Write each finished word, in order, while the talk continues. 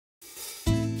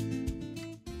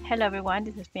Hello everyone,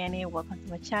 this is Fanny. Welcome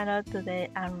to my channel. Today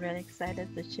I'm really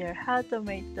excited to share how to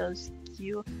make those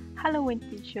cute Halloween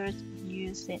t-shirts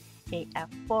using a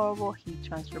affordable heat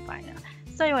transfer binder.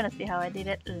 So you want to see how I did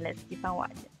it? Let's keep on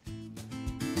watching.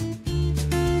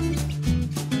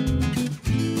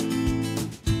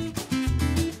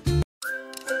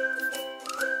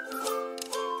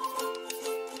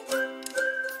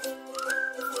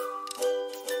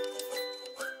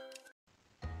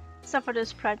 So for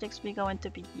those projects, we're going to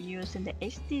be using the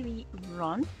HTV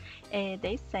Run.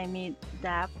 They sent me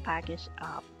that package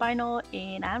of vinyl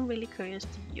and I'm really curious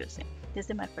to use it. This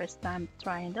is my first time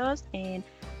trying those and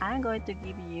I'm going to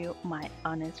give you my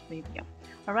honest review.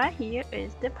 Alright, here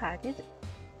is the package.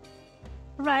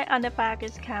 Right on the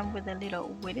package comes with a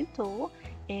little weeding tool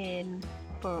and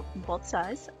for both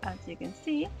sides, as you can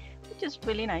see, which is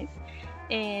really nice.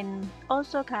 And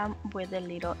also come with a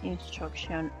little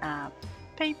instruction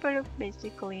paper,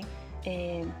 basically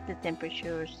the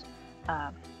temperatures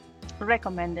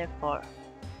recommended for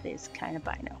this kind of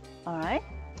vinyl. All right,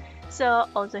 so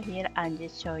also here I'm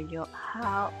just show you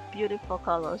how beautiful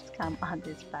colors come on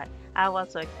this bag. I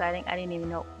was so excited, I didn't even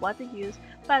know what to use,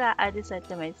 but I decided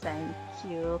to make some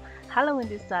cute Halloween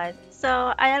designs.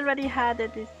 So I already had the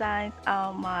designs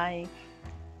on my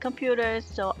computer,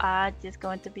 so I'm just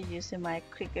going to be using my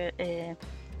Cricut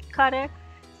cutter.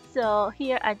 So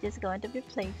here I'm just going to be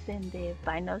placing the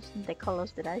vinyls, the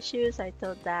colors that I choose. I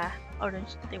thought that orange,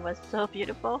 it was so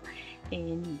beautiful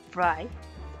and bright,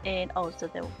 and also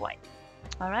the white.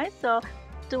 Alright, so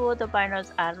two of the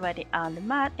vinyls are already on the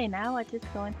mat, and now I'm just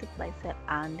going to place it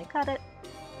on the cutter.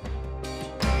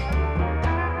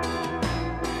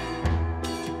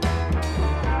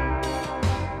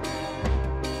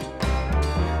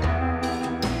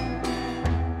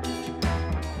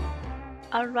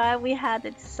 Alright, we had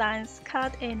the designs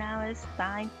cut and now it's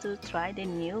time to try the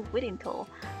new weeding tool.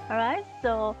 Alright,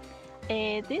 so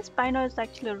this vinyl is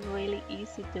actually really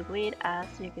easy to weed. As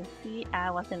you can see, I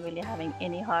wasn't really having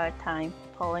any hard time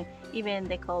pulling even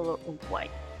the color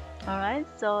white. Alright,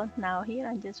 so now here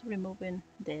I'm just removing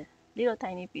the little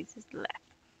tiny pieces left.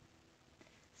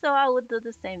 So I would do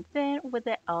the same thing with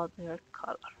the other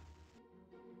color.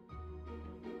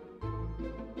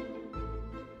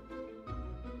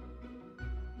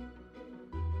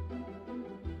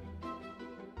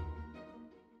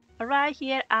 Alright,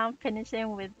 here I'm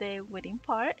finishing with the weeding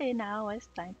part and now it's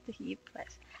time to heat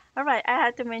press. Alright, I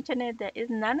had to mention it that it's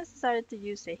not necessary to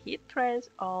use a heat press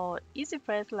or easy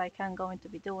press like I'm going to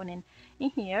be doing in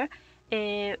here.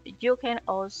 You can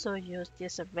also use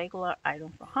just a regular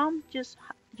iron from home. Just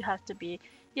you have to be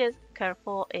just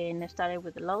careful and start it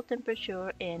with a low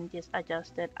temperature and just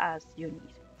adjust it as you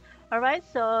need. Alright,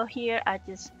 so here I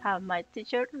just have my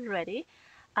t-shirt ready.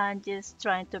 I'm just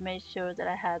trying to make sure that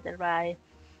I have the right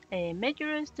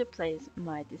measures to place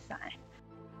my design.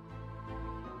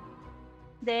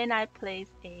 Then I place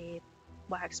a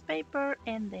wax paper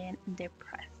and then the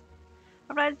press.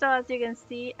 Alright, so as you can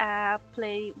see, I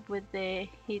play with the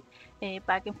heat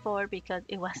back and forth because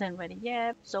it wasn't ready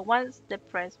yet. So once the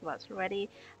press was ready,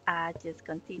 I just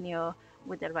continue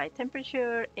with the right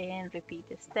temperature and repeat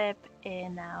the step.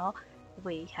 And now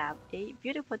we have a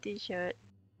beautiful t-shirt.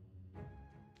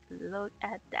 Look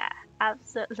at that,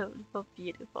 absolutely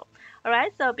beautiful.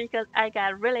 Alright, so because I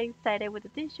got really excited with the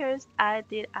t-shirts, I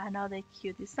did another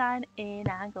cute design and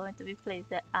I'm going to be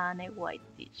placed it on a white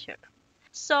t-shirt.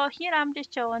 So here I'm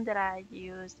just showing that I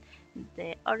used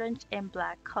the orange and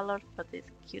black color for this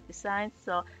cute design.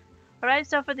 So alright,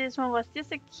 so for this one was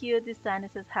just a cute design.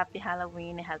 It says Happy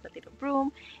Halloween. It has a little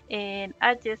broom and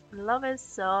I just love it.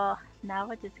 So now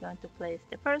we're just going to place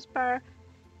the first part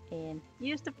and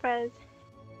use the press,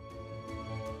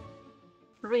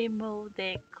 remove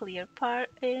the clear part,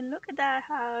 and look at that,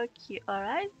 how cute.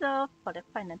 Alright, so for the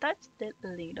final touch, the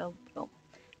little bloom.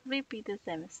 Repeat the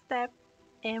same step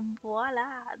and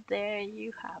voila, there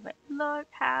you have it. Look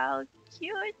how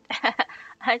cute.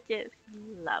 I just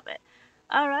love it.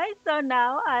 Alright, so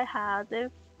now I have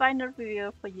the final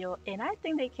review for you and I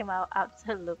think they came out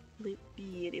absolutely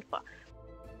beautiful.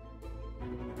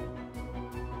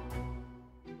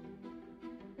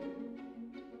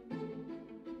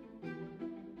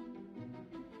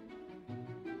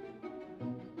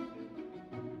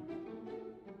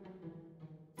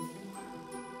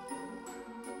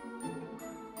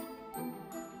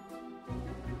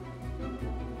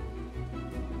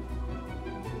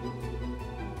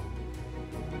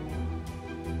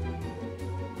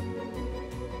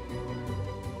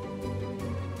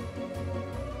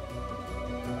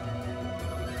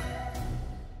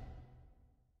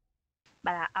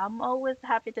 But I'm always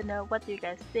happy to know what you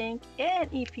guys think, and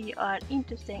if you are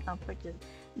interested in purchasing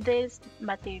this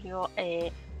material,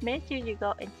 make sure you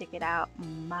go and check it out.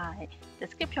 My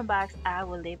description box, I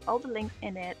will leave all the links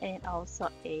in it and also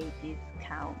a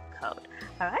discount code.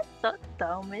 Alright, so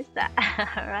don't miss that.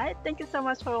 Alright, thank you so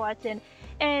much for watching.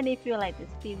 And if you like this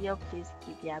video, please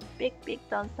give it a big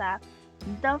thumbs up.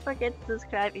 Don't forget to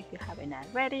subscribe if you haven't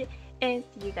already. And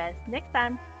see you guys next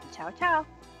time. Ciao, ciao.